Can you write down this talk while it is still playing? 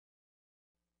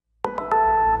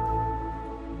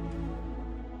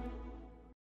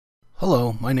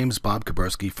Hello, my name is Bob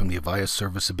Kuberski from the Avaya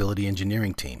Serviceability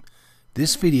Engineering team.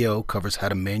 This video covers how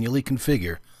to manually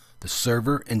configure the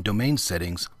server and domain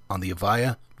settings on the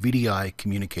Avaya VDI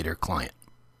Communicator client.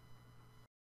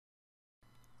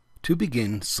 To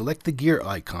begin, select the gear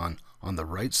icon on the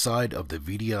right side of the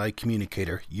VDI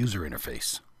Communicator user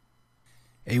interface.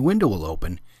 A window will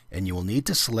open and you will need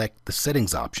to select the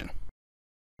Settings option.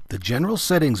 The General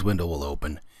Settings window will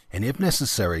open, and if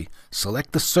necessary,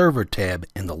 select the Server tab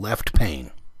in the left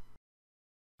pane.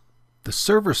 The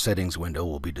Server Settings window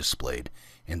will be displayed,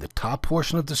 and the top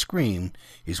portion of the screen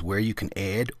is where you can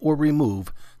add or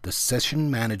remove the Session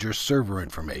Manager server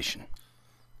information.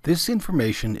 This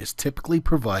information is typically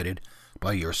provided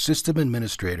by your system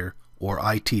administrator or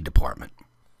IT department.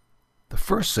 The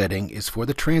first setting is for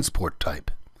the transport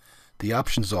type. The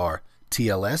options are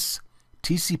TLS,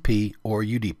 TCP, or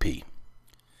UDP.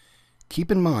 Keep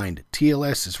in mind,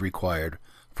 TLS is required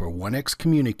for 1X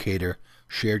Communicator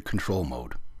shared control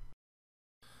mode.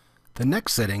 The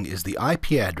next setting is the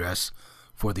IP address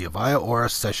for the Avaya Aura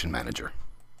Session Manager.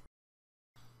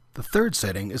 The third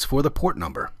setting is for the port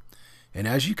number, and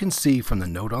as you can see from the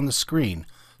note on the screen,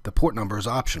 the port number is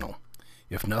optional.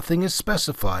 If nothing is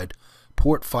specified,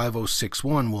 port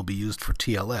 5061 will be used for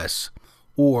TLS,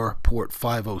 or port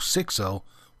 5060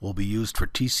 will be used for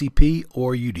TCP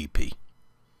or UDP.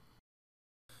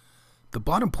 The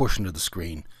bottom portion of the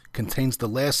screen contains the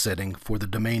last setting for the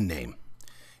domain name.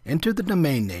 Enter the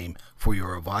domain name for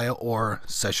your Avaya Aura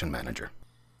Session Manager.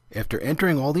 After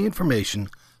entering all the information,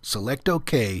 select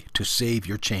OK to save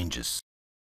your changes.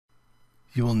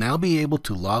 You will now be able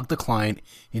to log the client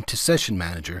into Session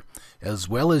Manager as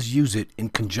well as use it in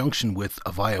conjunction with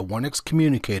Avaya 1X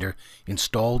Communicator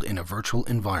installed in a virtual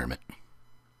environment.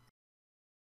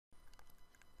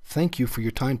 Thank you for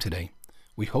your time today.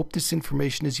 We hope this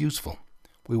information is useful.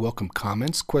 We welcome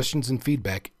comments, questions, and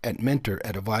feedback at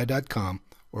mentor@avaya.com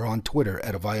or on Twitter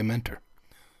 @AvayaMentor.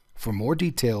 For more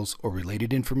details or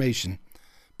related information,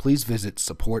 please visit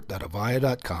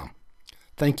support.avaya.com.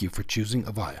 Thank you for choosing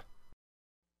Avaya.